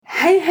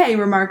Hey,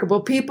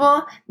 remarkable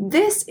people.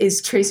 This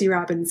is Tracy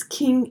Robbins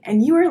King,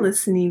 and you are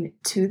listening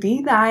to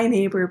the Thy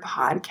Neighbor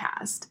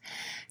podcast.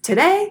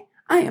 Today,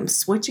 I am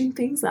switching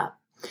things up.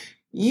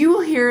 You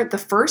will hear the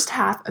first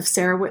half of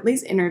Sarah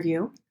Whitley's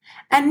interview,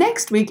 and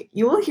next week,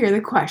 you will hear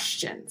the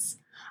questions.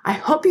 I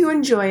hope you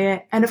enjoy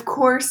it, and of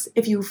course,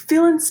 if you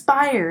feel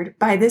inspired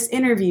by this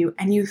interview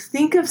and you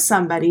think of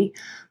somebody,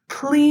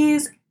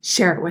 please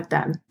share it with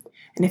them.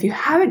 And if you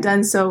haven't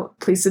done so,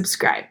 please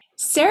subscribe.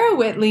 Sarah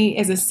Whitley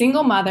is a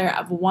single mother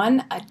of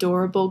one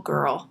adorable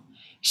girl.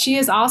 She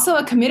is also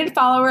a committed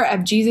follower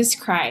of Jesus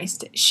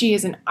Christ. She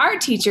is an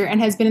art teacher and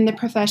has been in the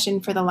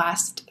profession for the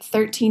last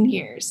 13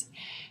 years.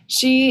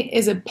 She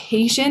is a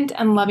patient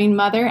and loving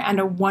mother and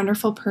a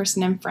wonderful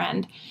person and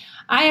friend.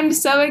 I am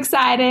so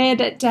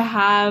excited to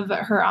have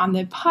her on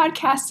the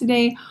podcast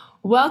today.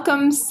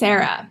 Welcome,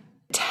 Sarah.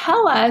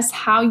 Tell us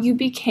how you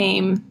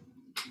became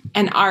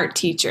an art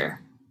teacher.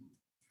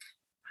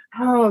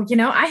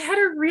 I had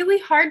a really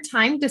hard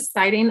time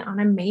deciding on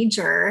a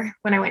major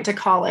when I went to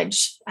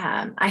college.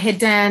 I had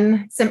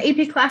done some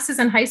AP classes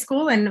in high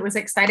school and was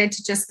excited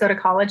to just go to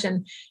college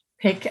and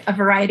pick a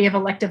variety of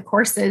elective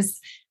courses.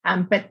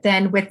 But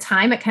then with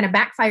time, it kind of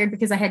backfired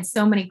because I had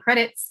so many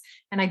credits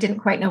and I didn't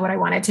quite know what I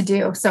wanted to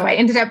do. So I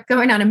ended up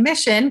going on a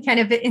mission kind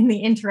of in the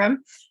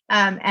interim.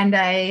 And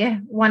I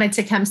wanted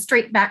to come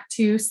straight back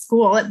to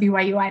school at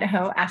BYU,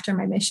 Idaho after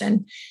my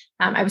mission.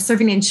 I was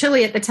serving in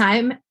Chile at the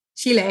time.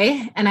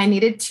 Chile, and I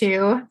needed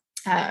to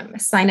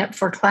sign up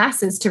for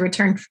classes to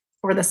return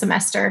for the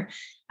semester,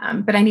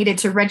 but I needed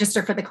to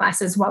register for the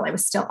classes while I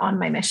was still on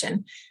my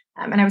mission.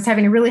 And I was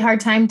having a really hard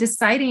time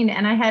deciding,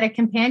 and I had a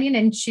companion,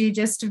 and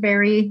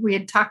we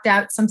had talked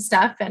out some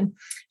stuff, and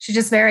she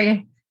just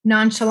very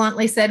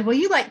nonchalantly said, well,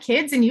 you like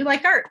kids and you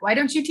like art. Why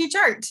don't you teach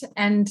art?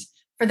 And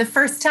for the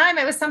first time,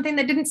 it was something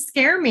that didn't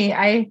scare me.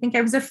 I think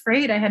I was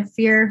afraid. I had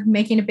fear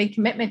making a big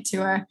commitment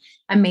to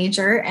a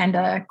major and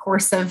a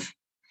course of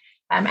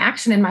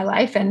action in my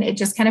life. And it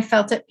just kind of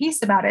felt at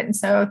peace about it. And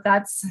so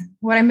that's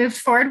what I moved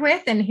forward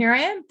with. And here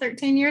I am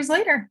 13 years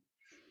later.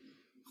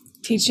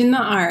 Teaching the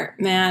art,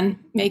 man,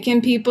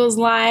 making people's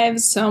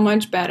lives so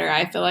much better.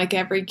 I feel like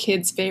every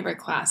kid's favorite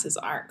class is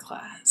art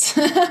class.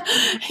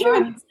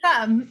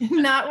 Some,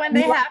 not when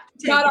they have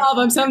to. Not all of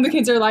them. Some of the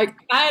kids are like,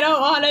 I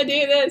don't want to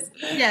do this.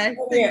 Yes,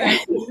 exactly.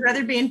 I'd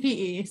rather be in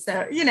PE.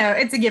 So,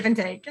 it's a give and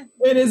take.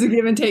 It is a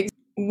give and take.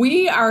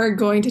 We are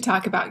going to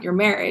talk about your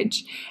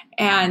marriage.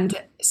 And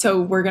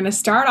so we're going to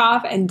start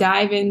off and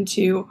dive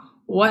into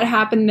what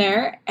happened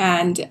there.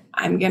 And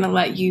I'm going to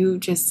let you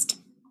just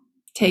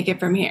take it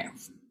from here.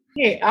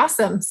 Okay,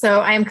 awesome. So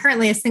I am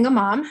currently a single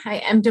mom. I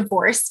am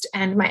divorced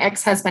and my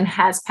ex-husband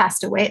has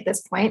passed away at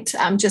this point,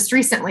 just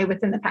recently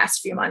within the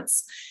past few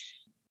months.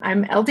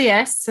 I'm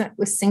LDS,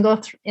 was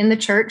single in the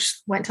church,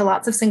 went to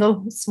lots of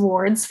singles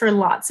wards for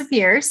lots of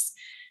years.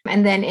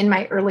 And then in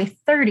my early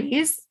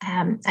 30s,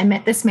 I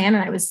met this man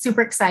and I was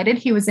super excited.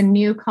 He was a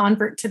new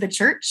convert to the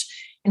church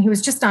and he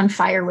was just on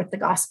fire with the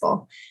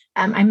gospel.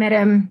 I met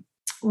him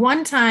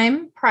one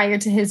time prior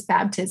to his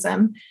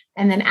baptism.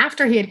 And then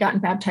after he had gotten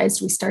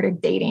baptized, we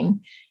started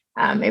dating.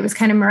 It was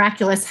kind of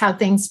miraculous how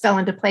things fell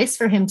into place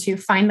for him to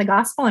find the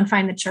gospel and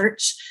find the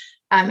church.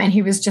 And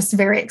he was just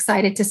very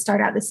excited to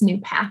start out this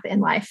new path in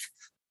life.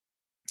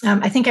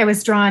 I think I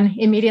was drawn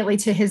immediately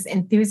to his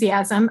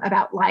enthusiasm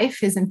about life,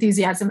 his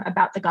enthusiasm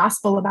about the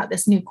gospel, about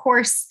this new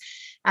course.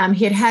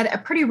 He had a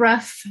pretty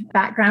rough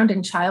background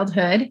in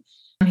childhood.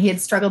 He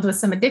had struggled with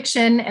some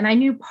addiction, and I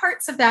knew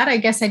parts of that. I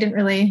guess I didn't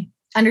really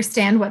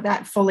understand what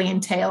that fully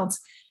entailed,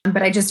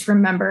 but I just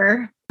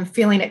remember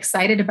feeling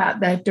excited about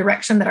the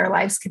direction that our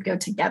lives could go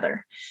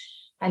together.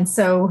 And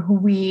so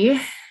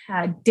we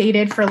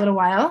dated for a little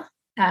while,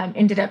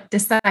 ended up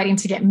deciding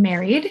to get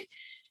married.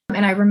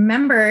 And I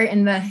remember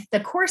in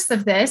the course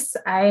of this,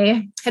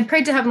 I had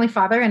prayed to Heavenly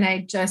Father, and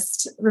I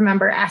just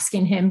remember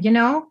asking him,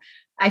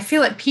 I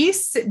feel at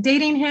peace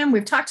dating him.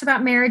 We've talked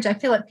about marriage. I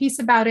feel at peace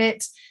about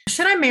it.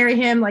 Should I marry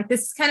him? Like,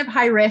 this is kind of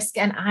high risk,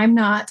 and I'm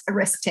not a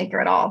risk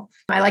taker at all.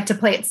 I like to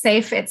play it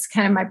safe. It's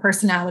kind of my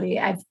personality.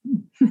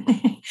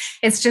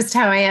 It's just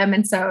how I am.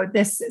 And so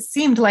this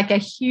seemed like a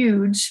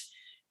huge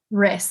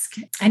risk.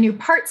 I knew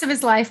parts of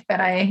his life,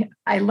 but I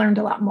learned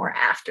a lot more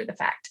after the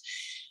fact.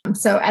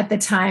 So at the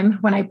time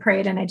when I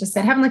prayed and I just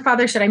said, Heavenly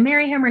Father, should I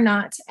marry him or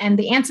not? And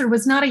the answer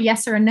was not a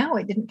yes or a no.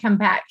 It didn't come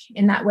back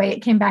in that way.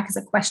 It came back as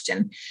a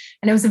question.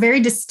 And it was a very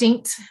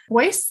distinct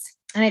voice.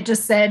 And it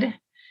just said,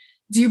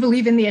 do you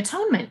believe in the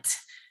atonement?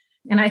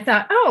 And I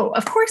thought, oh,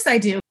 of course I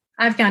do.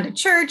 I've gone to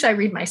church. I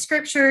read my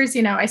scriptures.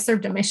 I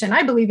served a mission.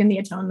 I believe in the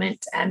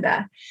atonement. And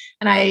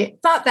I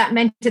thought that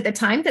meant at the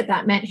time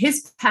that meant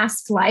his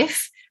past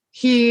life.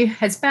 He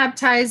has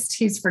baptized,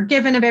 he's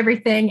forgiven of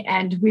everything,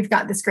 and we've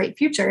got this great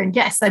future. And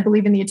yes, I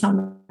believe in the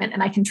atonement,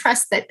 and I can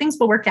trust that things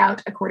will work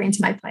out according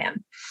to my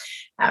plan.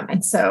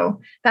 And so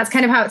that's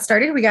kind of how it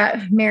started. We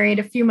got married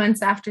a few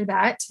months after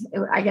that.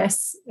 I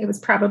guess it was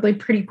probably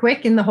pretty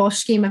quick in the whole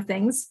scheme of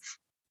things,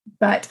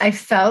 but I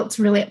felt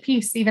really at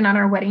peace even on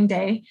our wedding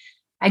day.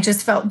 I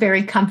just felt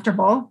very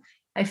comfortable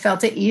I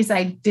felt at ease.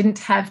 I didn't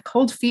have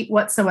cold feet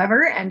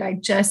whatsoever. And I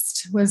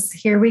just was,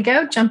 here we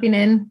go, jumping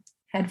in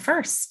head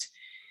first.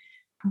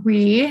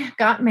 We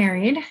got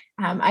married.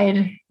 I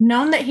had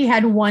known that he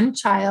had one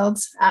child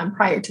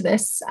prior to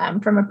this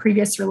from a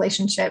previous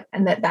relationship,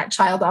 and that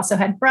child also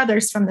had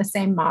brothers from the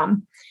same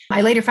mom.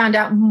 I later found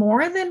out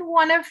more than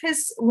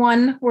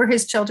one were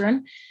his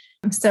children.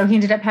 So he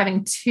ended up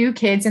having 2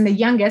 kids, and the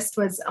youngest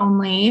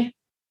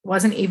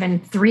wasn't even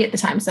 3 at the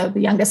time. So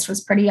the youngest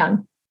was pretty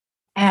young.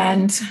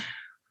 And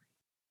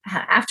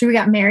after we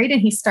got married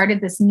and he started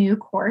this new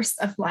course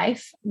of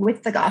life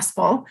with the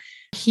gospel,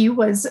 he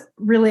was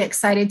really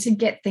excited to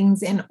get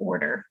things in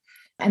order.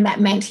 And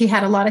that meant he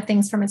had a lot of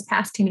things from his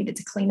past he needed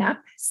to clean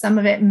up. Some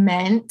of it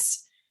meant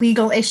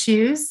legal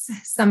issues.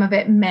 Some of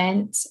it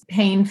meant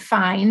paying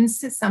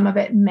fines. Some of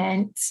it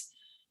meant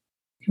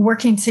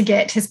working to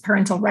get his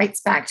parental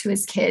rights back to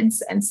his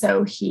kids. And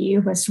so he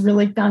was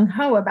really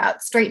gung-ho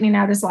about straightening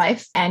out his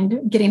life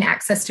and getting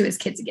access to his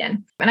kids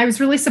again. And I was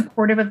really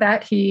supportive of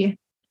that. He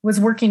was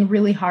working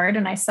really hard,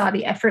 and I saw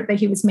the effort that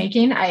he was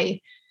making.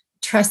 I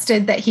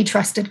trusted that he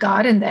trusted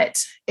God and that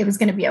it was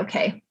going to be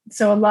okay.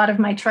 So a lot of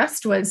my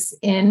trust was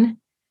in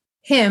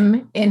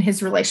him, in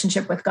his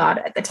relationship with God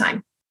at the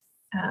time.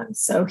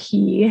 So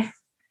he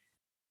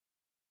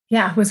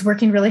was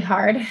working really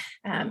hard.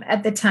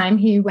 At the time,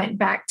 he went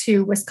back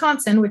to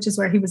Wisconsin, which is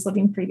where he was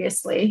living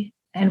previously.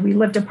 And we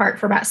lived apart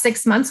for about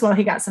 6 months while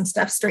he got some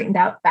stuff straightened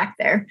out back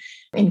there,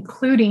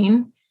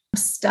 including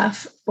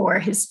stuff for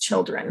his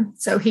children.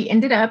 So he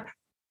ended up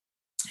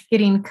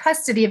getting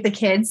custody of the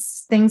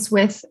kids. Things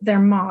with their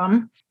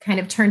mom kind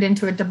of turned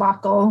into a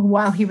debacle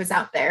while he was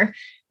out there.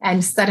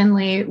 And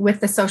suddenly, with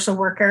the social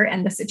worker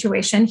and the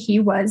situation, he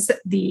was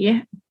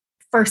the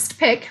first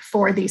pick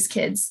for these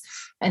kids.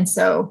 And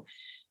so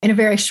in a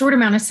very short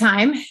amount of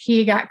time,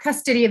 he got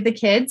custody of the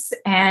kids,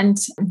 and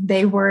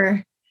they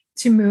were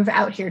to move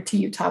out here to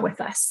Utah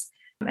with us.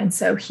 And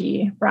so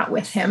he brought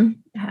with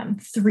him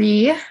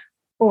 3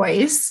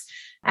 boys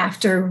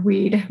after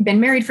we'd been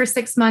married for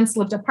 6 months,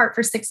 lived apart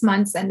for 6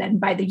 months. And then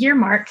by the year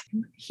mark,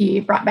 he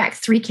brought back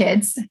 3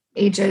 kids,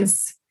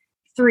 ages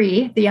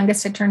 3. The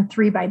youngest had turned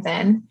 3 by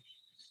then.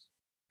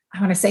 I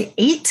want to say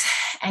 8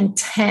 and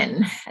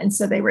 10. And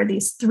so they were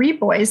these 3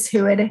 boys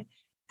who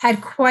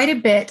had quite a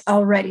bit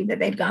already that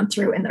they'd gone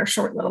through in their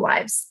short little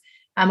lives.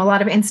 A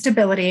lot of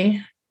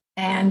instability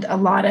and a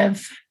lot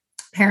of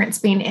parents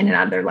being in and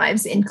out of their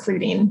lives,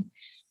 including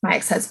my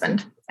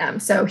ex-husband.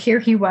 So here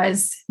he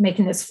was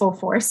making this full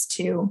force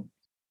to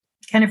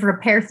kind of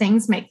repair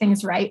things, make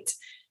things right.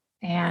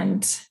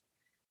 And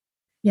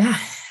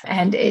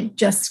it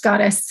just got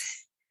us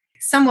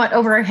somewhat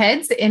over our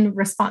heads in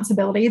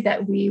responsibility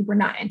that we were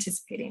not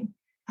anticipating.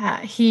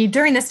 He,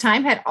 during this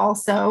time, had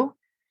also,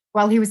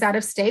 while he was out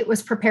of state,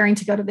 was preparing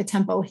to go to the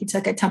temple. He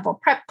took a temple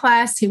prep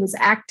class. He was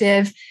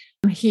active.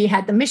 He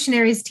had the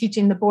missionaries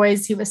teaching the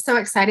boys. He was so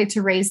excited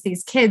to raise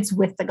these kids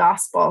with the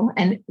gospel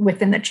and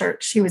within the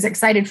church. He was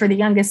excited for the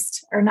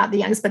youngest, or not the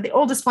youngest, but the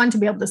oldest one to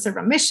be able to serve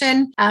a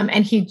mission.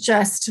 And he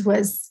just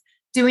was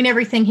doing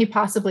everything he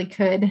possibly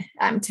could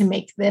to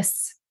make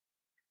this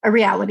a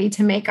reality,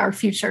 to make our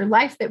future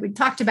life that we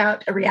talked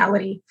about a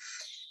reality.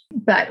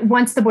 But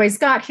once the boys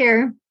got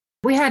here,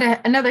 we had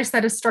another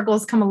set of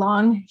struggles come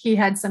along. He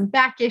had some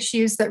back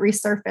issues that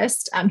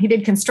resurfaced. He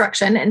did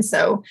construction, and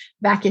so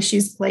back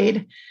issues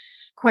played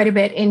quite a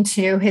bit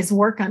into his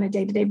work on a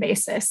day-to-day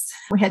basis.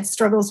 We had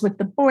struggles with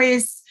the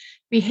boys,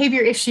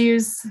 behavior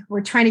issues.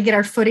 We're trying to get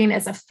our footing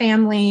as a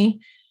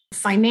family,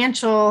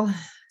 financial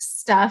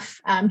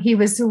stuff. He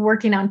was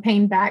working on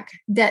paying back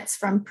debts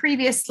from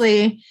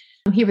previously.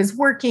 He was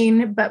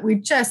working, but we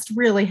just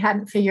really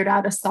hadn't figured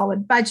out a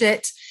solid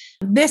budget.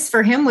 This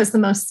for him was the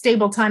most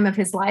stable time of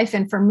his life.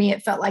 And for me,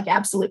 it felt like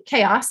absolute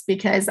chaos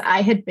because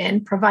I had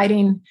been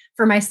providing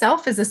for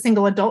myself as a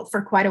single adult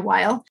for quite a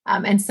while.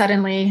 And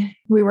suddenly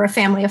we were a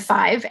family of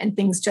 5 and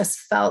things just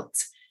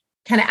felt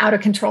kind of out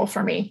of control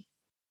for me.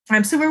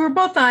 So we were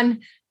both on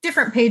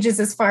different pages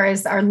as far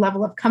as our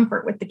level of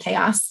comfort with the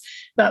chaos,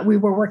 but we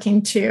were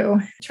working to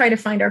try to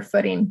find our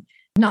footing.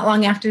 Not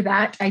long after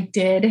that, I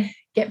did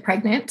get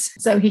pregnant.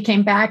 So he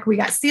came back. We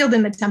got sealed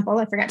in the temple.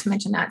 I forgot to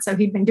mention that. So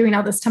he'd been doing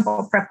all this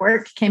temple prep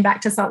work, came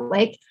back to Salt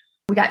Lake.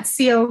 We got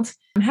sealed,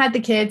 had the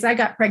kids. I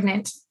got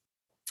pregnant,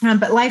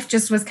 but life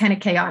just was kind of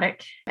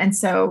chaotic. And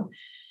so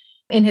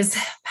in his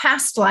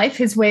past life,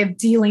 his way of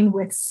dealing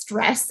with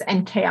stress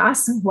and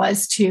chaos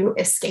was to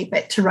escape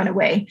it, to run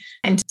away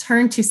and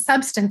turn to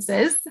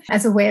substances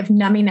as a way of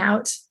numbing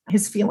out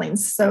his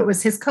feelings. So it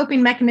was his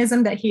coping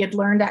mechanism that he had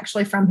learned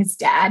actually from his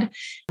dad.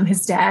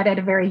 His dad at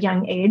a very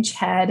young age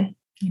had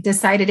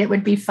decided it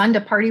would be fun to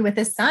party with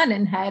his son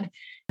and had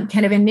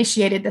kind of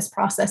initiated this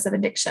process of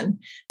addiction.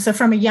 So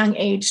from a young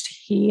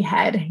age, he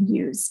had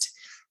used.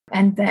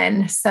 And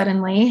then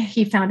suddenly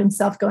he found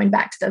himself going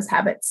back to those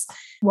habits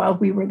while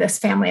we were this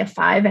family of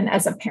 5. And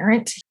as a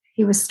parent,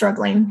 he was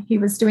struggling. He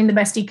was doing the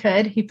best he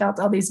could. He felt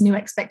all these new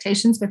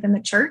expectations within the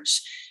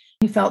church.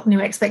 He felt new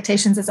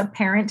expectations as a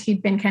parent.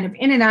 He'd been kind of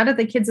in and out of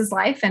the kids'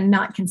 life and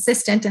not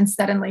consistent. And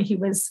suddenly he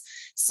was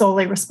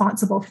solely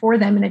responsible for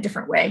them in a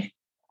different way.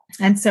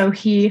 And so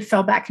he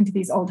fell back into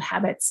these old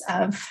habits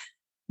of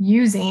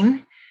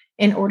using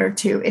in order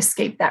to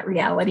escape that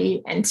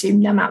reality and to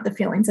numb out the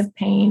feelings of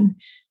pain,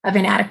 of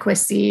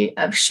inadequacy,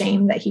 of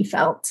shame that he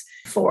felt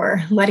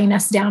for letting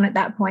us down at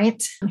that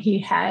point. He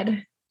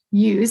had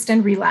used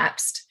and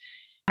relapsed.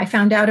 I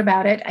found out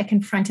about it. I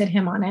confronted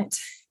him on it.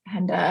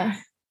 And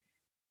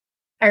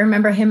I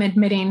remember him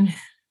admitting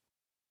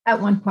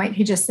at one point,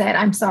 he just said,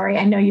 "I'm sorry,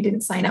 I know you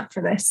didn't sign up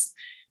for this."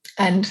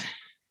 And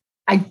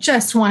I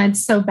just wanted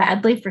so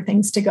badly for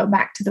things to go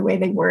back to the way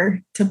they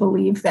were, to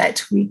believe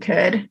that we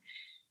could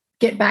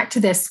get back to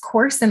this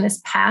course and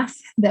this path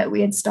that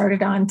we had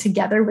started on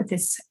together with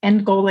this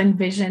end goal and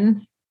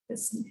vision,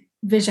 this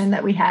vision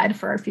that we had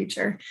for our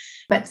future.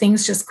 But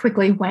things just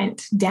quickly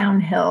went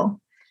downhill.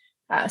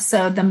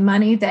 So the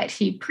money that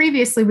he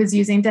previously was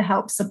using to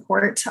help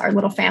support our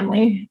little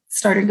family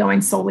started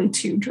going solely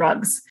to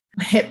drugs.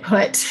 It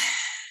put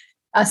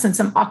us in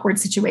some awkward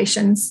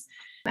situations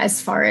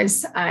as far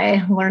as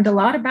I learned a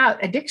lot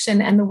about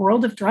addiction and the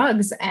world of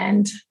drugs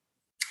and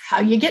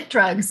how you get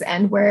drugs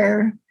and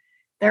where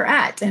they're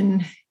at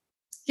and,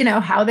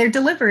 how they're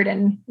delivered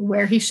and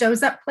where he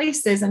shows up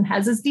places and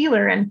has his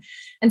dealer. And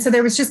so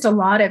there was just a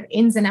lot of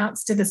ins and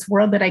outs to this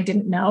world that I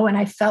didn't know. And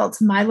I felt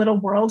my little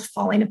world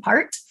falling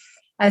apart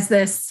as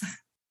this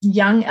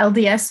young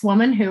LDS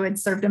woman who had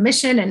served a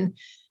mission and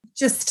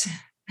just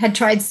had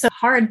tried so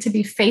hard to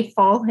be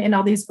faithful in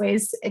all these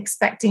ways,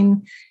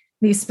 expecting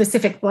these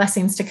specific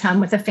blessings to come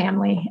with a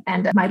family.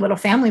 And my little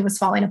family was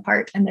falling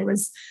apart, and there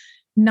was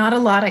not a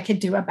lot I could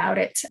do about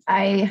it.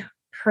 I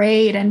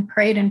prayed and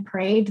prayed and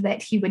prayed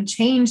that he would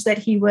change,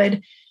 that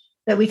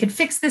we could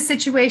fix this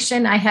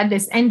situation. I had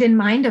this end in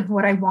mind of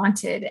what I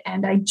wanted,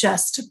 and I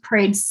just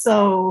prayed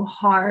so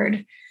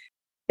hard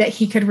that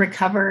he could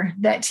recover,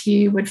 that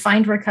he would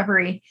find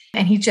recovery.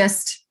 And he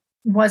just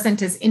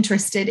wasn't as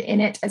interested in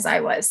it as I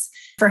was.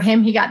 For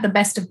him, he got the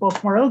best of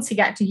both worlds. He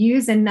got to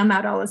use and numb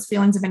out all his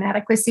feelings of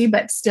inadequacy,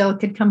 but still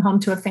could come home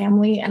to a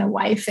family and a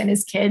wife and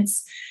his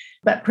kids.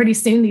 But pretty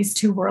soon these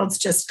two worlds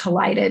just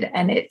collided,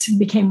 and it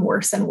became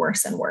worse and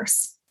worse and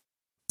worse.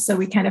 So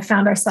we kind of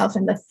found ourselves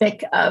in the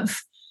thick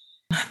of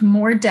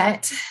more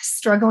debt,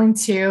 struggling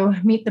to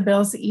meet the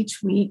bills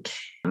each week.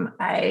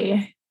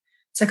 I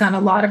took on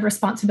a lot of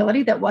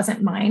responsibility that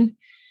wasn't mine,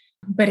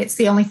 but it's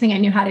the only thing I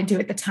knew how to do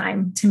at the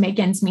time to make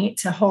ends meet,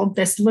 to hold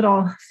this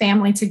little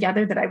family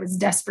together that I was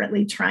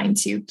desperately trying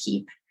to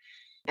keep.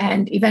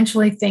 And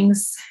eventually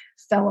things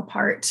fell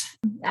apart.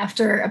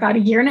 After about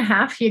 1.5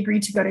 years, he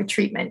agreed to go to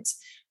treatment.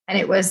 And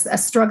it was a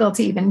struggle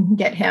to even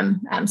get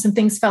him. Some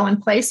things fell in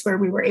place where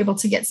we were able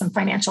to get some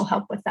financial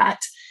help with that.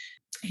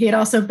 He had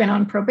also been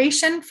on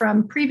probation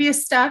from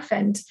previous stuff.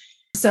 And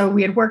so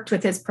we had worked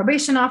with his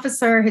probation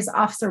officer. His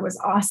officer was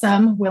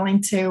awesome,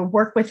 willing to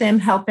work with him,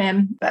 help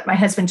him. But my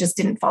husband just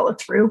didn't follow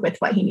through with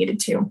what he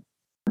needed to.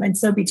 And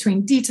so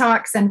between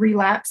detox and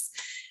relapse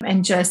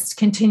and just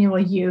continual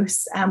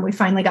use, we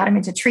finally got him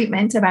into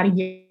treatment about 1.5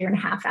 years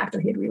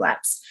after he had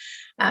relapsed.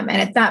 And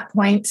at that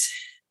point,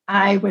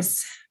 I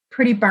was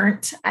pretty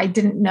burnt. I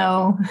didn't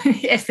know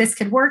if this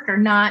could work or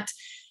not.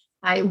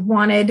 I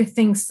wanted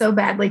things so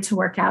badly to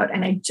work out,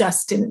 and I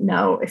just didn't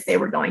know if they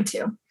were going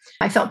to.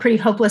 I felt pretty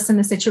hopeless in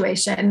the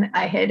situation.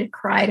 I had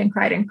cried and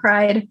cried and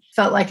cried,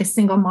 felt like a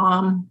single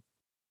mom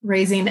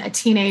raising a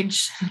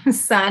teenage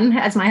son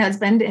as my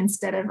husband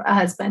instead of a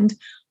husband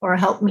or a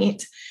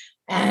helpmeet.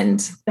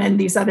 And then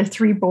these other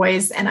 3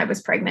 boys, and I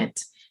was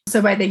pregnant.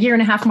 So by the 1.5 year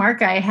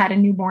mark, I had a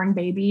newborn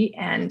baby,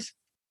 and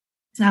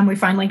we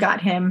finally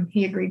got him.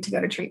 He agreed to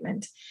go to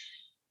treatment.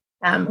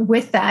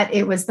 With that,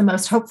 it was the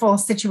most hopeful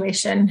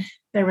situation.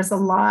 There was a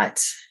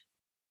lot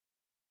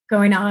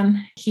going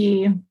on.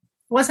 He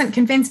wasn't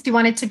convinced he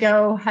wanted to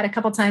go, had a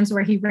couple times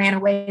where he ran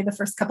away the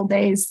first couple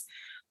days,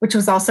 which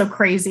was also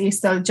crazy.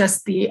 So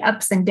just the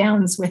ups and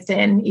downs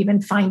within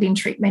even finding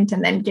treatment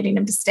and then getting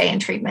him to stay in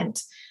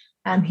treatment.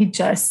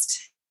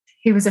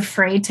 He was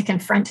afraid to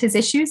confront his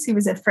issues. He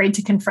was afraid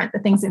to confront the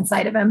things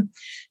inside of him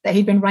that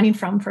he'd been running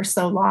from for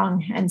so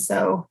long. And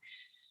so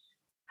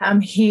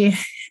he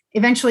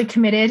eventually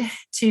committed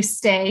to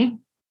stay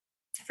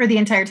for the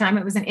entire time.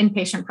 It was an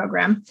inpatient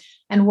program.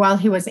 And while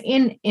he was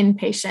in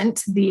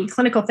inpatient, the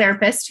clinical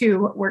therapist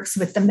who works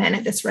with the men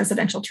at this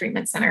residential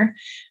treatment center,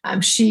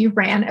 she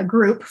ran a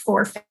group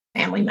for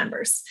family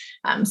members.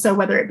 So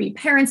whether it be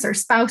parents or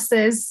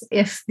spouses,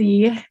 if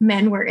the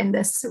men were in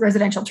this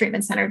residential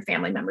treatment center,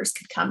 family members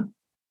could come.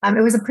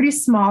 It was a pretty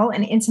small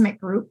and intimate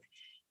group.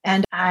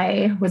 And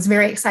I was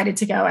very excited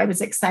to go. I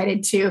was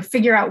excited to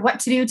figure out what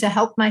to do to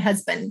help my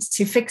husband,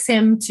 to fix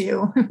him,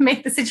 to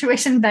make the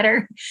situation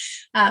better.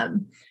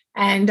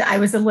 And I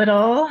was a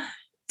little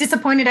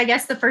disappointed, I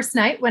guess, the first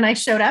night when I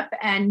showed up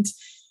and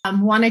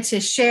wanted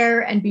to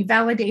share and be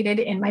validated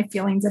in my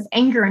feelings of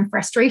anger and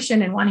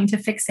frustration and wanting to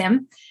fix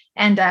him.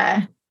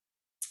 And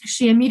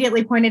she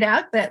immediately pointed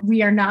out that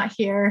we are not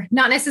here,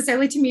 not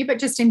necessarily to me, but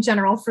just in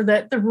general for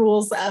the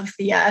rules of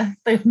the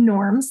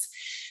norms,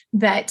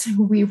 that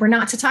we were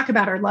not to talk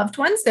about our loved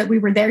ones, that we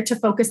were there to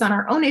focus on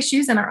our own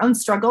issues and our own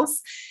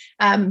struggles.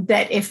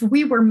 that if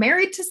we were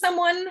married to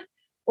someone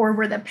or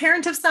were the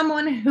parent of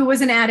someone who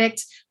was an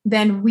addict,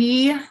 then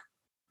we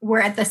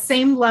were at the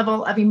same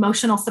level of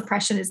emotional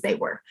suppression as they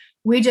were.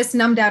 We just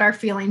numbed out our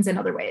feelings in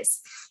other ways.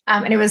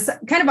 And it was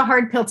kind of a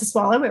hard pill to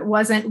swallow. It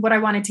wasn't what I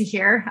wanted to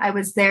hear. I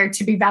was there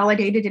to be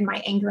validated in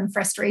my anger and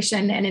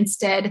frustration. And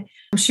instead,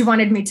 she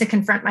wanted me to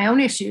confront my own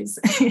issues.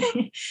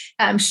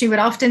 She would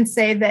often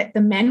say that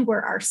the men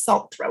were our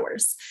salt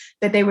throwers,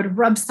 that they would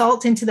rub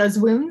salt into those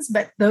wounds,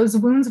 but those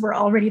wounds were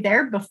already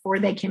there before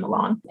they came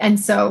along. And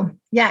so,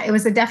 yeah, it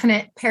was a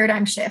definite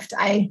paradigm shift.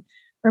 I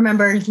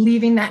remember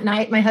leaving that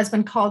night. My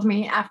husband called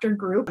me after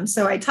group.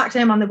 So I talked to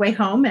him on the way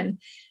home. And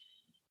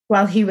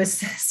while he was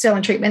still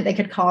in treatment, they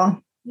could call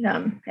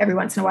every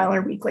once in a while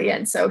or weekly.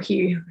 And so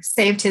he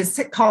saved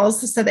his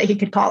calls so that he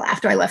could call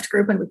after I left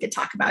group and we could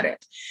talk about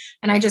it.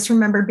 And I just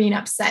remember being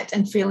upset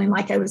and feeling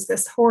like I was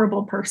this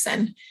horrible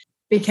person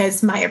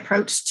because my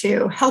approach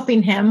to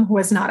helping him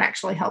was not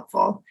actually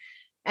helpful.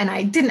 And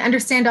I didn't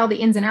understand all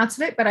the ins and outs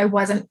of it, but I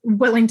wasn't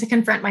willing to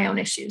confront my own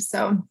issues.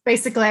 So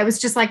basically, I was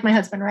just like my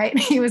husband, right?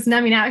 He was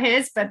numbing out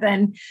his, but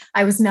then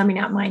I was numbing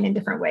out mine in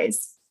different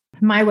ways.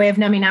 My way of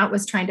numbing out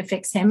was trying to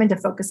fix him and to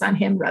focus on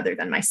him rather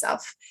than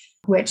myself,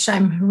 which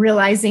I'm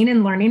realizing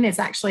and learning is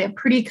actually a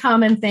pretty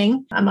common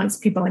thing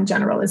amongst people in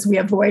general, is we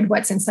avoid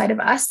what's inside of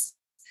us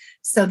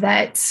so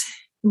that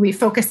we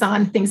focus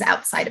on things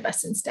outside of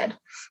us instead.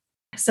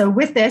 So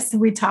with this,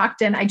 we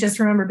talked and I just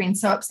remember being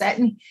so upset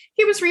and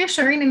he was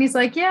reassuring and he's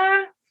like,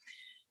 yeah,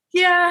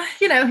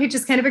 he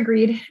just kind of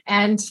agreed.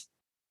 And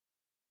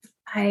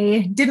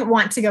I didn't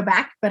want to go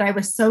back, but I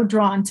was so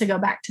drawn to go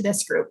back to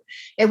this group.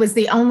 It was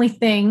the only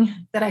thing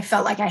that I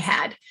felt like I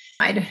had.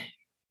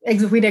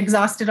 We'd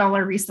exhausted all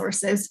our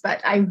resources,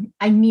 but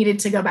I needed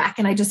to go back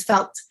and I just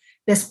felt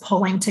this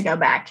pulling to go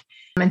back.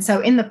 And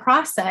so in the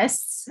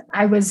process,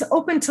 I was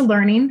open to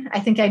learning. I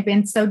think I'd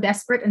been so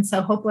desperate and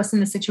so hopeless in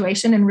the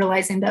situation and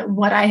realizing that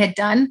what I had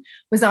done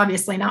was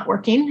obviously not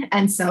working.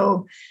 And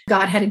so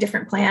God had a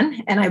different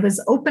plan. And I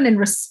was open and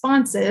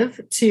responsive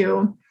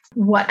to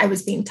what I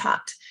was being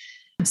taught.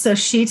 So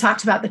she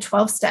talked about the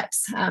 12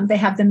 steps. They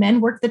have the men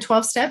work the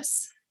 12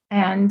 steps,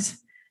 and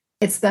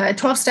it's the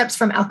 12 steps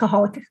from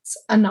Alcoholics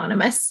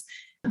Anonymous.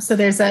 So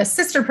there's a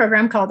sister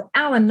program called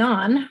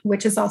Al-Anon,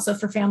 which is also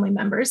for family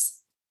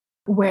members,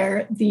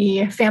 where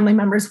the family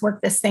members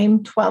work the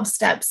same 12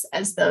 steps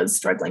as those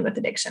struggling with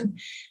addiction.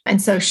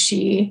 And so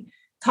she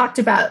talked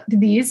about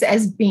these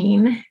as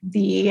being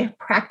the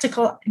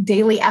practical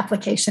daily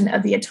application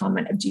of the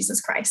atonement of Jesus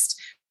Christ,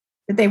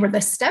 that they were the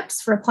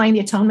steps for applying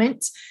the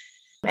atonement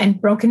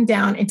and broken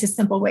down into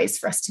simple ways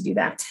for us to do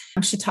that.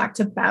 She talked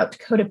about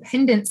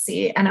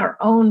codependency and our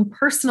own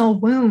personal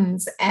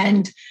wounds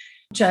and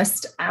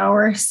just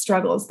our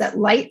struggles, that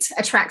light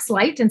attracts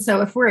light. And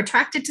so if we're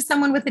attracted to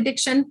someone with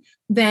addiction,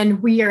 then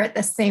we are at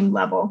the same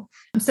level.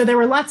 So there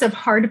were lots of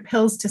hard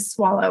pills to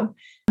swallow,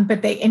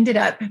 but they ended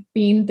up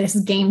being this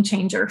game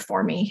changer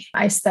for me.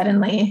 I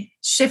suddenly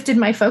shifted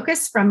my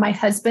focus from my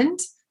husband,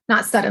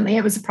 not suddenly,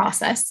 it was a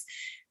process,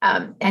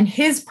 and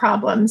his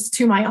problems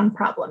to my own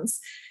problems.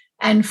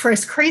 And for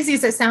as crazy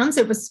as it sounds,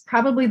 it was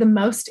probably the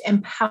most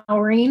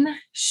empowering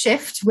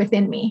shift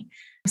within me.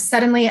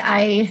 Suddenly,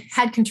 I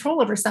had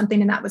control over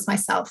something, and that was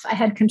myself. I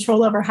had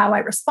control over how I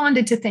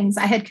responded to things.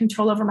 I had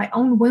control over my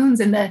own wounds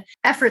and the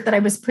effort that I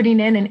was putting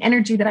in and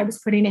energy that I was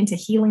putting into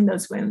healing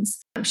those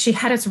wounds. She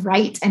had us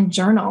write and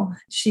journal.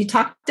 She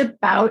talked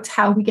about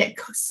how we get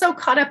so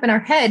caught up in our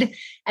head,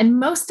 and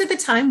most of the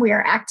time we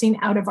are acting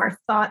out of our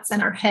thoughts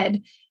and our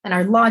head and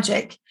our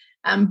logic.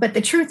 But the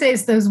truth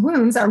is, those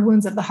wounds are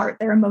wounds of the heart.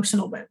 They're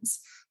emotional wounds.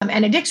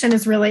 And addiction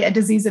is really a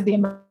disease of the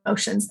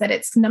emotions, that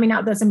it's numbing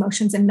out those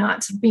emotions and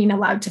not being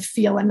allowed to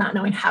feel and not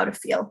knowing how to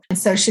feel. And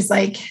so she's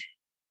like,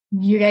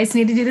 you guys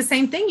need to do the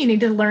same thing. You need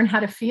to learn how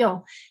to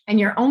feel. And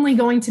you're only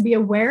going to be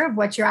aware of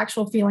what your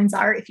actual feelings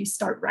are if you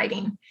start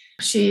writing.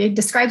 She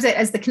describes it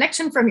as the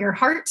connection from your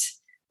heart,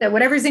 that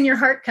whatever's in your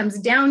heart comes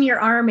down your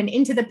arm and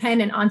into the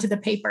pen and onto the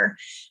paper.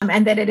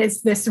 And that it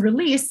is this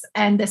release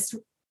and this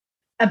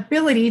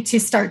ability to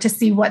start to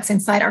see what's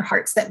inside our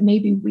hearts that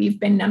maybe we've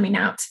been numbing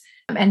out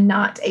and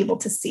not able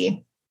to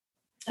see.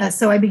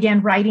 So I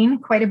began writing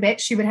quite a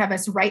bit. She would have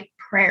us write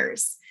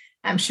prayers.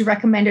 She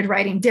recommended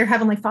writing Dear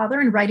Heavenly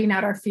Father and writing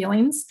out our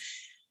feelings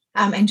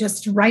and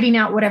just writing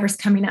out whatever's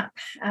coming up.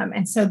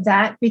 And so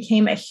that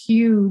became a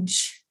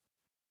huge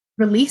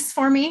release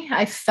for me.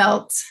 I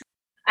felt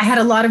I had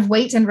a lot of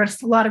weight and a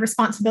lot of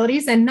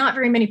responsibilities, and not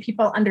very many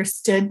people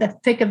understood the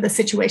thick of the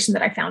situation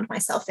that I found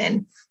myself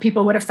in.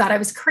 People would have thought I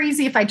was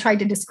crazy if I tried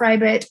to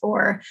describe it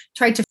or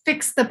tried to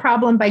fix the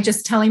problem by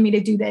just telling me to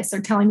do this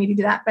or telling me to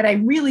do that. But I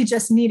really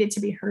just needed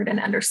to be heard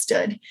and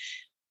understood.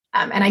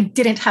 And I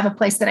didn't have a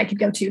place that I could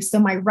go to. So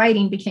my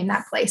writing became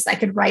that place. I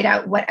could write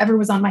out whatever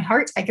was on my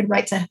heart. I could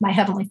write to my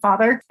Heavenly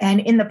Father. And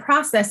in the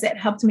process, it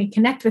helped me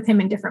connect with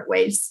him in different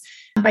ways.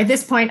 By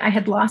this point, I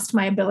had lost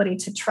my ability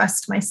to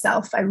trust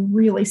myself. I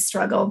really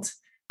struggled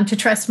to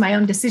trust my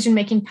own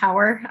decision-making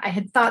power. I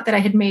had thought that I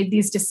had made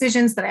these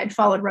decisions, that I had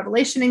followed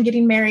revelation in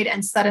getting married,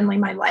 and suddenly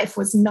my life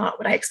was not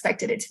what I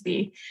expected it to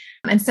be.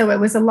 And so it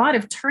was a lot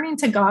of turning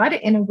to God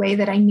in a way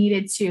that I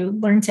needed to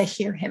learn to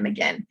hear him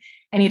again.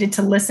 I needed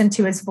to listen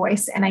to his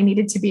voice, and I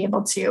needed to be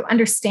able to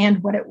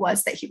understand what it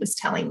was that he was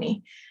telling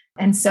me.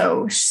 And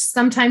so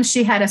sometimes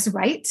she had us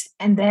write,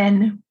 and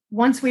then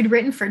once we'd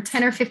written for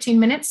 10 or 15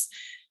 minutes,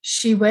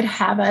 she would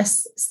have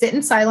us sit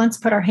in silence,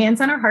 put our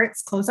hands on our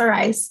hearts, close our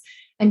eyes,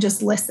 and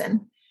just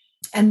listen.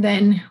 And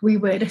then we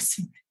would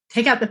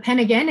take out the pen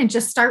again and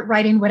just start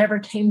writing whatever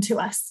came to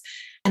us.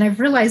 And I've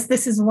realized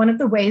this is one of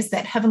the ways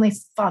that Heavenly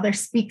Father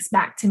speaks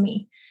back to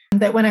me,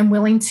 that when I'm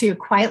willing to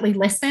quietly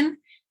listen,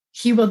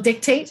 he will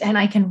dictate and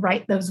I can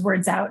write those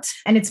words out.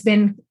 And it's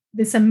been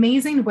this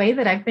amazing way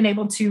that I've been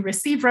able to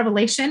receive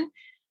revelation,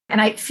 and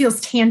it feels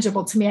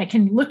tangible to me. I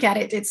can look at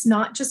it. It's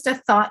not just a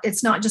thought.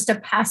 It's not just a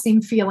passing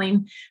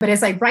feeling. But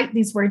as I write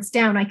these words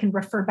down, I can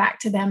refer back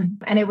to them.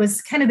 And it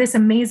was kind of this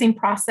amazing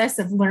process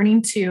of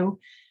learning to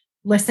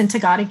listen to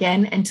God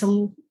again and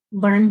to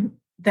learn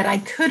that I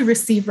could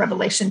receive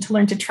revelation, to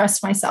learn to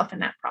trust myself in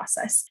that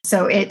process.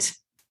 So it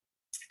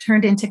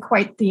turned into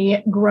quite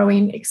the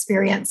growing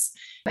experience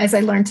as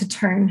I learned to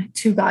turn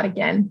to God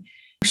again.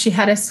 She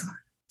had us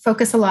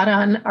focus a lot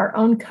on our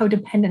own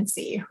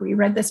codependency. We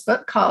read this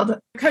book called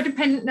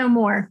Codependent No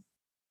More.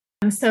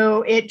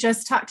 So it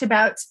just talked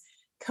about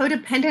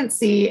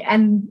codependency.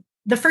 And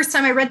the first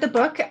time I read the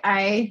book,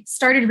 I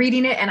started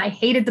reading it and I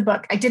hated the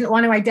book. I didn't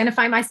want to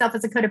identify myself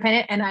as a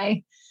codependent. And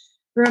I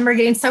remember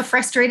getting so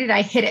frustrated,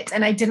 I hid it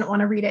and I didn't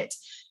want to read it.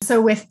 So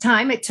with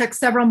time, it took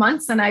several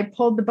months and I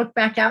pulled the book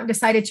back out and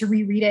decided to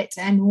reread it.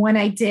 And when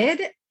I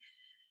did,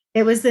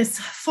 it was this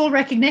full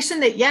recognition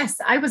that, yes,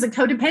 I was a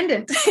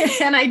codependent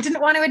and I didn't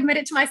want to admit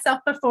it to myself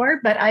before,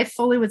 but I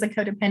fully was a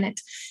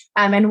codependent.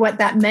 And what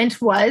that meant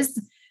was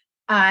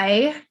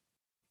I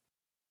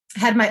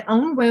had my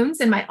own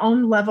wounds and my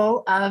own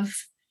level of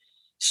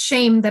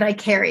shame that I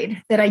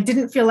carried, that I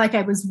didn't feel like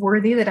I was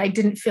worthy, that I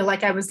didn't feel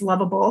like I was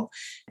lovable.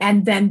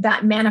 And then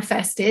that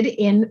manifested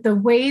in the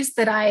ways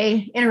that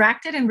I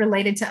interacted and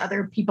related to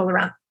other people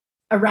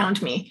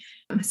around me.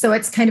 So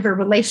it's kind of a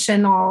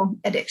relational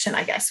addiction,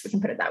 I guess we can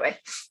put it that way.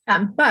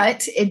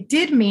 But it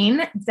did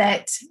mean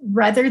that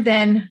rather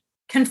than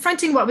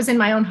confronting what was in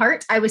my own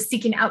heart, I was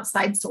seeking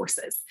outside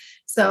sources.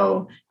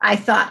 So I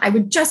thought I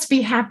would just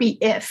be happy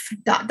if ...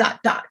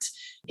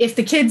 If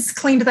the kids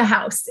cleaned the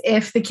house,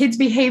 if the kids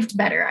behaved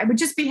better, I would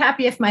just be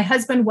happy if my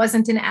husband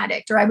wasn't an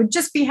addict, or I would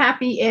just be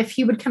happy if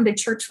he would come to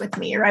church with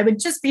me, or I would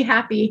just be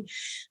happy.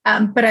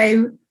 But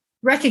I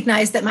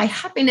recognized that my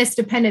happiness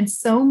depended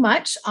so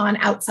much on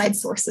outside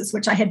sources,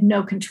 which I had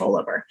no control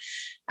over.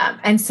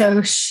 And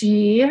so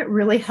she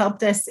really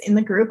helped us in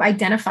the group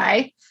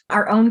identify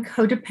our own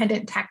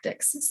codependent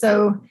tactics.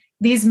 So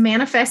these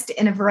manifest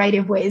in a variety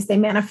of ways. They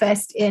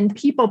manifest in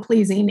people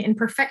pleasing, in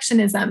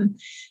perfectionism.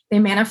 They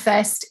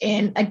manifest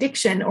in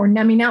addiction or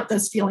numbing out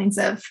those feelings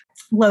of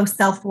low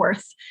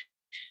self-worth.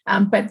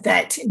 But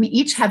that we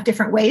each have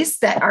different ways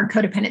that our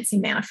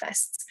codependency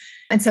manifests.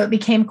 And so it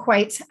became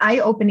quite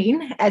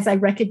eye-opening as I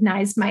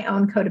recognized my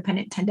own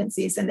codependent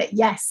tendencies and that,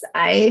 yes,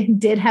 I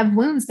did have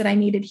wounds that I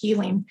needed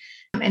healing.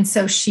 And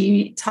so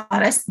she taught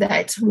us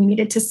that we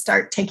needed to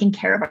start taking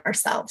care of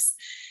ourselves.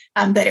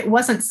 That it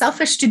wasn't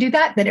selfish to do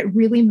that, that it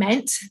really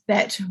meant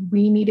that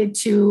we needed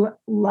to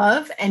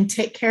love and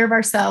take care of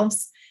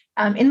ourselves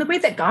in the way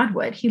that God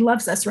would. He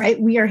loves us,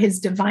 right? We are his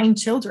divine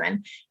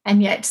children.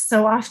 And yet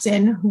so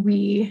often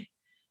we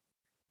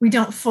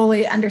don't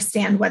fully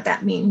understand what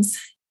that means.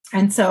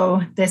 And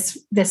so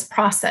this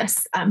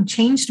process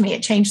changed me.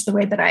 It changed the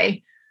way that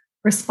I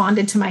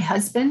responded to my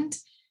husband.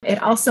 It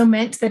also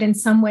meant that in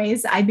some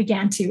ways I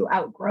began to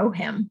outgrow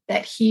him,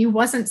 that he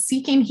wasn't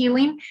seeking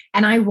healing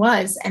and I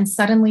was. And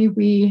suddenly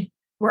we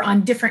were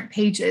on different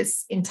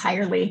pages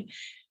entirely.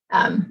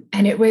 And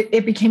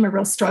it became a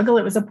real struggle.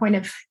 It was a point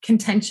of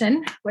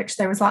contention, which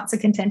there was lots of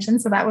contention.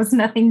 So that was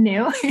nothing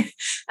new.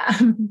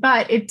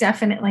 But it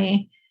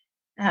definitely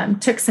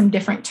took some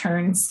different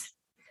turns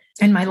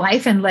in my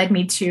life and led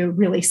me to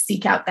really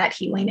seek out that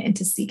healing and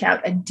to seek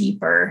out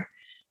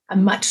a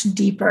much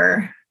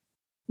deeper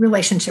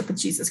relationship with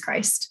Jesus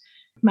Christ.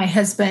 My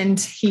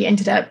husband, he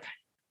ended up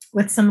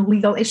with some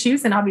legal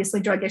issues and obviously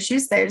drug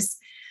issues. There's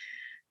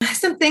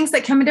some things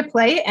that come into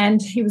play,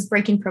 and he was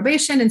breaking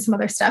probation and some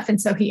other stuff.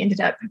 And so he ended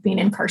up being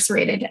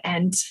incarcerated,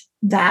 and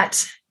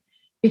that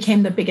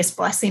became the biggest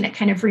blessing. It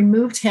kind of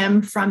removed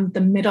him from the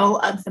middle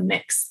of the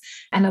mix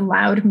and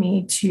allowed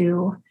me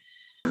to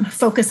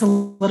focus a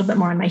little bit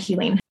more on my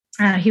healing.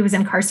 He was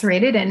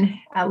incarcerated, and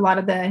a lot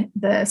of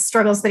the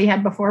struggles that he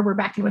had before were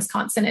back in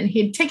Wisconsin, and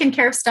he had taken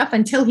care of stuff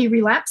until he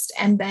relapsed.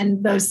 And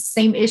then those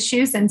same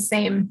issues and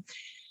same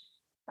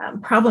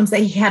problems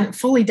that he hadn't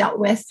fully dealt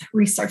with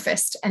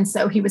resurfaced. And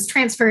so he was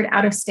transferred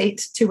out of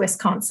state to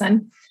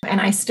Wisconsin, and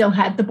I still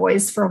had the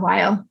boys for a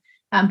while.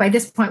 By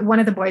this point,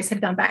 one of the boys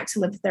had gone back to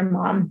live with their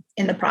mom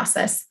in the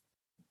process,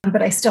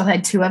 but I still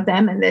had two of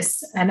them, and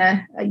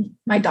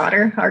our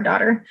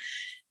daughter.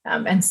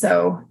 And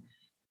so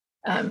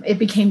it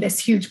became this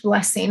huge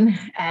blessing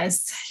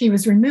as he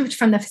was removed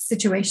from the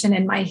situation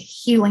and my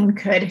healing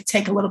could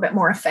take a little bit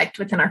more effect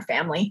within our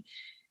family.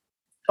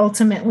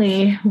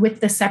 Ultimately, with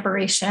the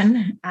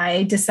separation,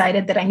 I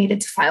decided that I needed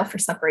to file for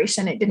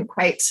separation. It didn't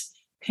quite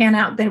pan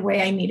out the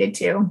way I needed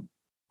to.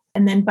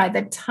 And then by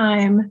the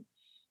time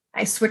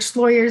I switched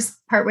lawyers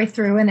partway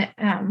through,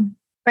 and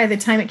by the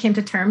time it came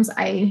to terms,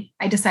 I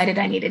decided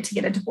I needed to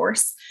get a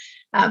divorce.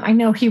 I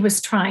know he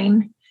was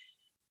trying,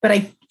 but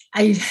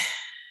I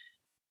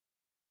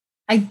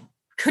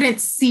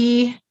couldn't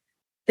see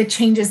the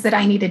changes that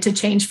I needed to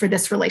change for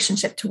this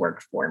relationship to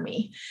work for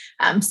me.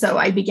 So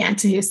I began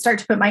to start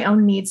to put my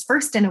own needs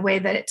first in a way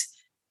that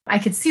I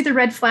could see the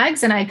red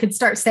flags and I could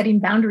start setting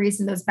boundaries,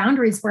 and those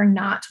boundaries were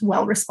not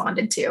well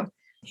responded to.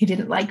 He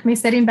didn't like me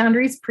setting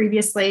boundaries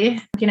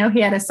previously. He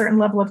had a certain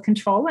level of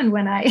control. And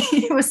when I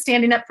was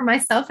standing up for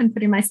myself and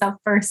putting myself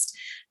first,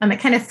 it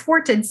kind of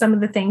thwarted some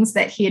of the things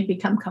that he had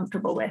become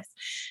comfortable with.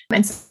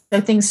 And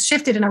so things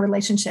shifted in our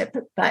relationship,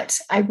 but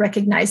I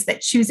recognized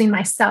that choosing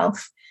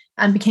myself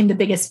became the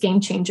biggest game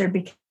changer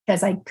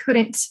because I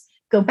couldn't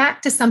go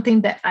back to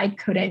something that I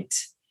couldn't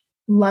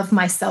love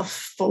myself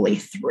fully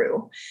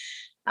through.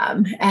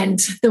 And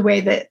the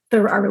way that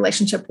our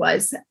relationship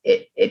was,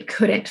 it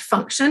couldn't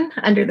function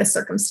under the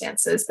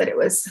circumstances that it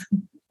was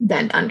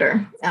then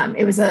under.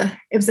 It was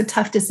a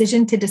tough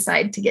decision to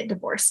decide to get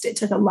divorced. It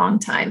took a long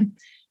time.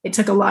 It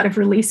took a lot of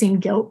releasing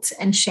guilt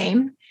and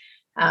shame,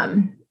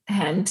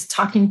 and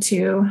talking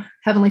to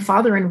Heavenly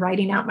Father and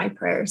writing out my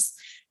prayers.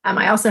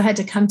 I also had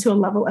to come to a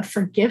level of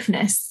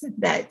forgiveness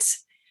that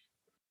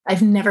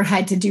I've never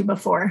had to do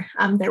before.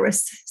 There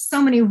was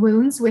so many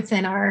wounds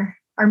within our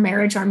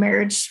marriage. Our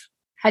marriage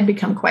had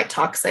become quite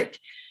toxic.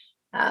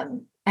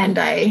 And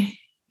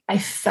I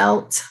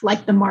felt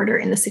like the martyr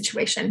in the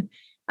situation.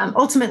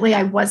 Ultimately,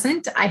 I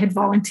wasn't. I had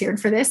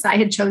volunteered for this. I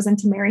had chosen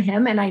to marry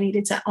him, and I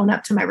needed to own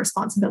up to my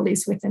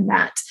responsibilities within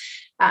that.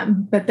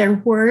 But there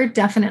were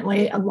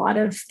definitely a lot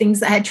of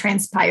things that had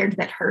transpired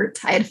that hurt.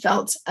 I had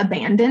felt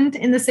abandoned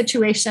in the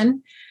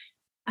situation.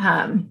 We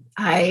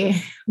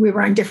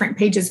were on different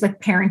pages with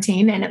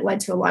parenting, and it led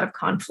to a lot of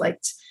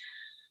conflict.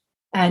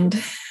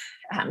 And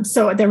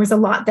so there was a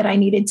lot that I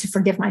needed to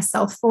forgive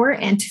myself for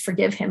and to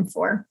forgive him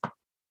for.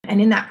 And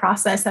in that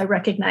process, I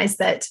recognized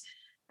that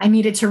I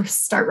needed to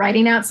start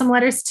writing out some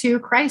letters to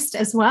Christ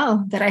as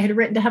well, that I had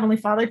written to Heavenly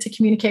Father to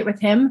communicate with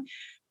him.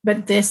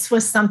 But this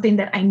was something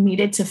that I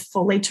needed to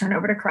fully turn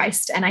over to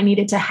Christ, and I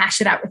needed to hash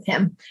it out with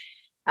him.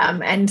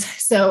 And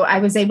so I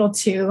was able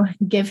to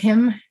give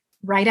him,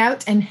 write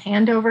out and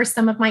hand over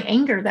some of my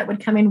anger that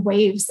would come in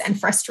waves and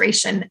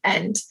frustration.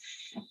 And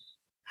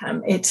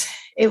it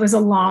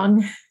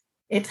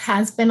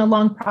has been a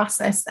long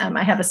process.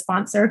 I have a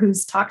sponsor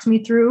who's talked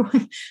me through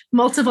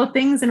multiple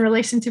things in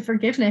relation to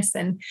forgiveness.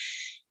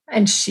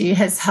 And she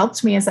has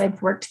helped me as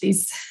I've worked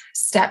these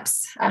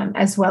steps,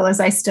 as well as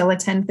I still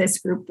attend this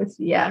group with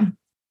the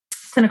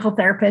clinical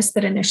therapist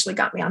that initially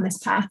got me on this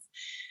path.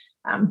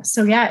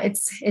 So yeah,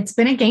 it's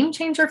been a game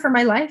changer for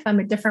my life. I'm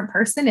a different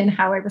person in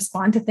how I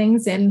respond to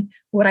things and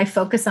what I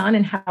focus on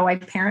and how I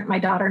parent my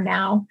daughter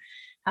now.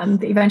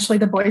 Eventually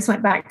the boys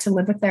went back to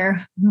live with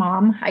their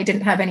mom. I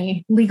didn't have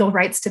any legal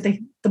rights to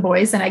the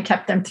boys, and I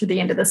kept them through the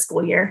end of the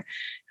school year,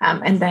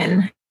 and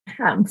then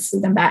flew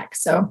them back.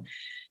 So,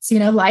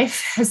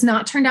 life has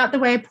not turned out the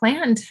way I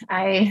planned.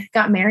 I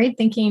got married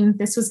thinking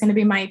this was going to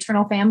be my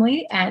eternal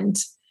family and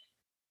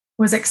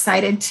was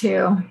excited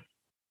to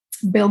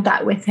build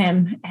that with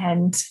him.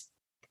 And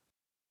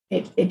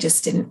it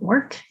just didn't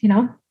work,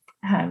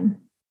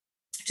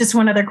 Just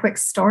one other quick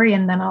story,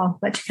 and then I'll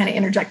let you kind of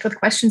interject with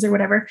questions or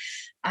whatever.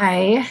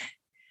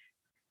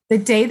 The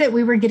day that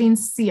we were getting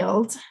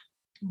sealed,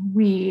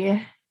 he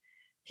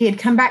had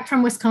come back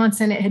from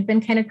Wisconsin. It had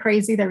been kind of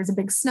crazy. There was a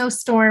big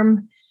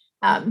snowstorm.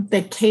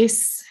 The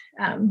case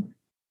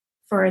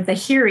for the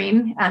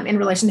hearing in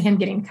relation to him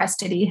getting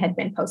custody had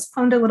been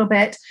postponed a little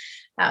bit.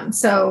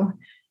 So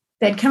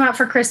they'd come out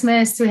for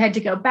Christmas. We had to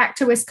go back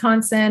to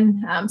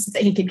Wisconsin so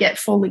that he could get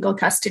full legal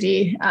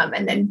custody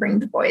and then bring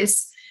the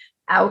boys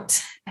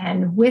out.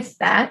 And with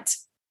that,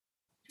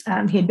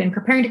 he had been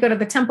preparing to go to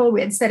the temple.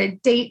 We had set a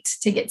date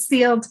to get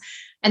sealed.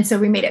 And so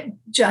we made it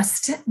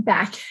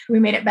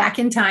back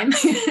in time.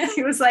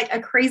 It was like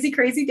a crazy,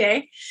 crazy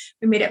day.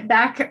 We made it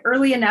back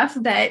early enough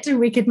that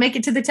we could make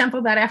it to the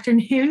temple that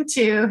afternoon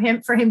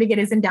for him to get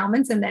his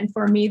endowments. And then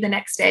for me the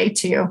next day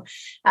to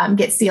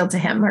get sealed to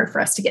him, or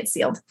for us to get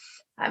sealed.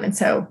 And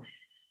so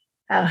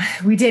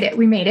we did it.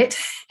 We made it.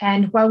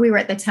 And while we were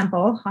at the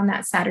temple on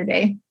that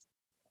Saturday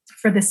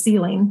for the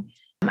sealing,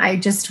 I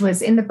just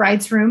was in the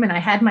bride's room and I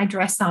had my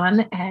dress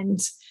on, and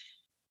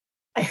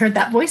I heard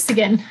that voice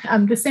again,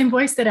 the same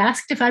voice that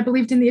asked if I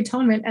believed in the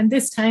atonement. And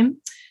this time,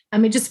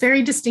 it just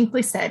very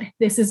distinctly said,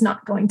 "This is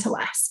not going to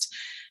last."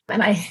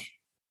 And I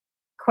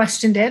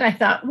questioned it. I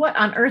thought, what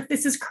on earth?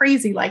 This is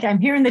crazy. Like, I'm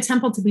here in the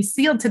temple to be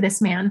sealed to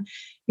this man.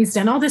 He's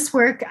done all this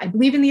work. I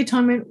believe in the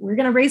atonement. We're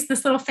going to raise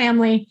this little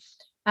family.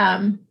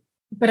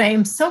 But I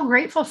am so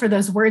grateful for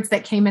those words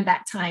that came at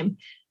that time.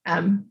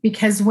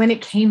 Because when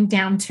it came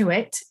down to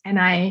it, and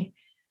I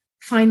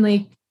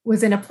finally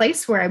was in a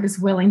place where I was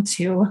willing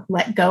to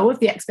let go of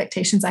the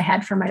expectations I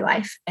had for my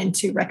life and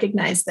to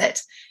recognize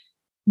that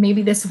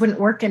maybe this wouldn't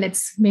work and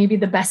it's maybe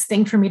the best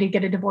thing for me to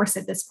get a divorce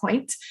at this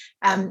point.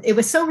 It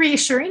was so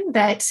reassuring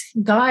that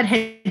God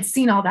had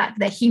seen all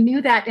that he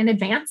knew that in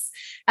advance.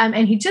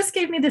 And he just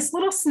gave me this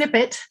little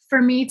snippet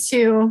for me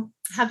to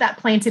have that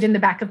planted in the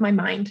back of my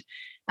mind.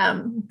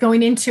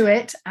 Going into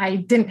it, I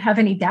didn't have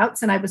any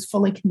doubts and I was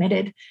fully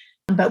committed.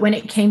 But when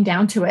it came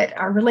down to it,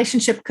 our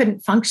relationship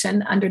couldn't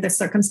function under the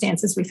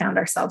circumstances we found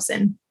ourselves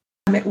in.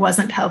 It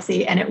wasn't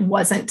healthy and it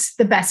wasn't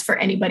the best for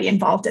anybody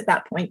involved at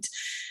that point.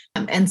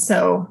 And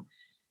so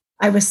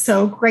I was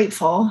so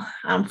grateful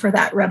for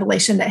that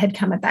revelation that had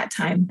come at that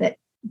time, that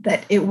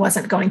it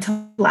wasn't going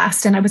to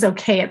last. And I was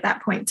okay at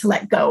that point to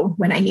let go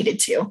when I needed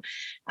to.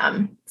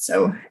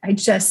 So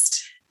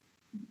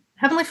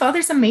Heavenly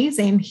Father's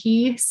amazing.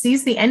 He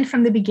sees the end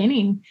from the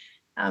beginning.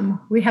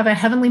 We have a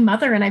Heavenly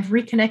Mother, and I've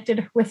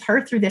reconnected with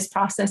her through this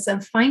process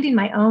of finding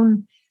my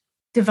own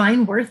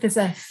divine worth as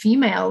a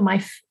female,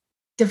 my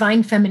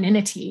divine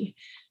femininity,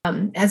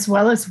 as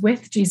well as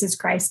with Jesus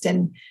Christ,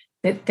 and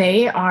that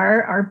they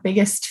are our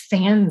biggest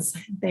fans.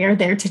 They are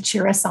there to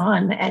cheer us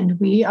on. And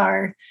we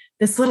are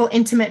this little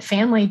intimate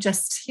family,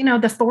 just,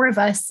 the four of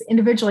us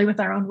individually with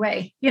our own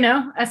way,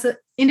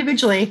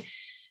 individually,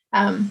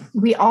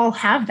 we all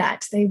have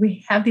that.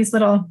 We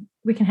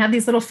can have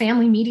these little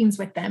family meetings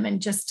with them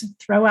and just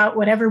throw out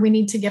whatever we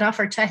need to get off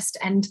our chest.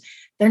 And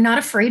they're not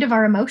afraid of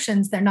our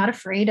emotions. They're not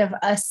afraid of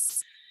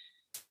us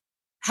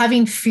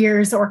having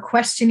fears or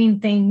questioning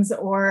things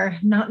or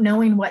not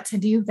knowing what to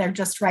do. They're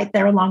just right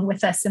there along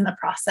with us in the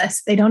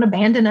process. They don't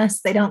abandon us.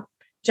 They don't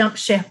jump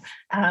ship.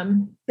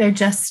 They're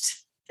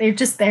just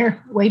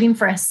there waiting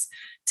for us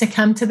to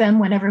come to them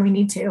whenever we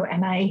need to.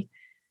 And I'm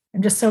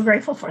just so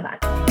grateful for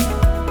that.